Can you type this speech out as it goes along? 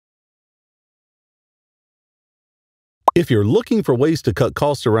If you're looking for ways to cut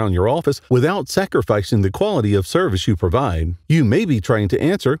costs around your office without sacrificing the quality of service you provide, you may be trying to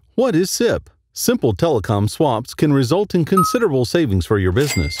answer, what is SIP? Simple telecom swaps can result in considerable savings for your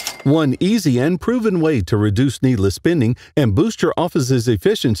business. One easy and proven way to reduce needless spending and boost your office's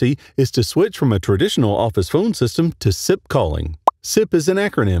efficiency is to switch from a traditional office phone system to SIP calling. SIP is an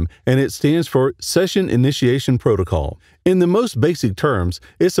acronym, and it stands for Session Initiation Protocol. In the most basic terms,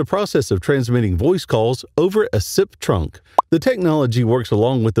 it's a process of transmitting voice calls over a SIP trunk. The technology works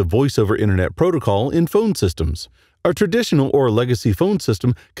along with the Voice over Internet Protocol in phone systems. A traditional or legacy phone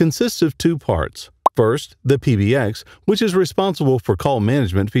system consists of two parts. First, the PBX, which is responsible for call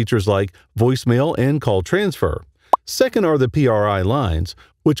management features like voicemail and call transfer. Second are the PRI lines,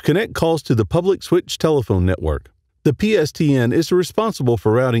 which connect calls to the public switch telephone network. The PSTN is responsible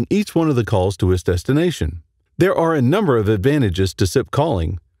for routing each one of the calls to its destination. There are a number of advantages to SIP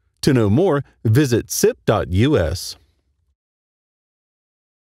calling. To know more, visit SIP.US.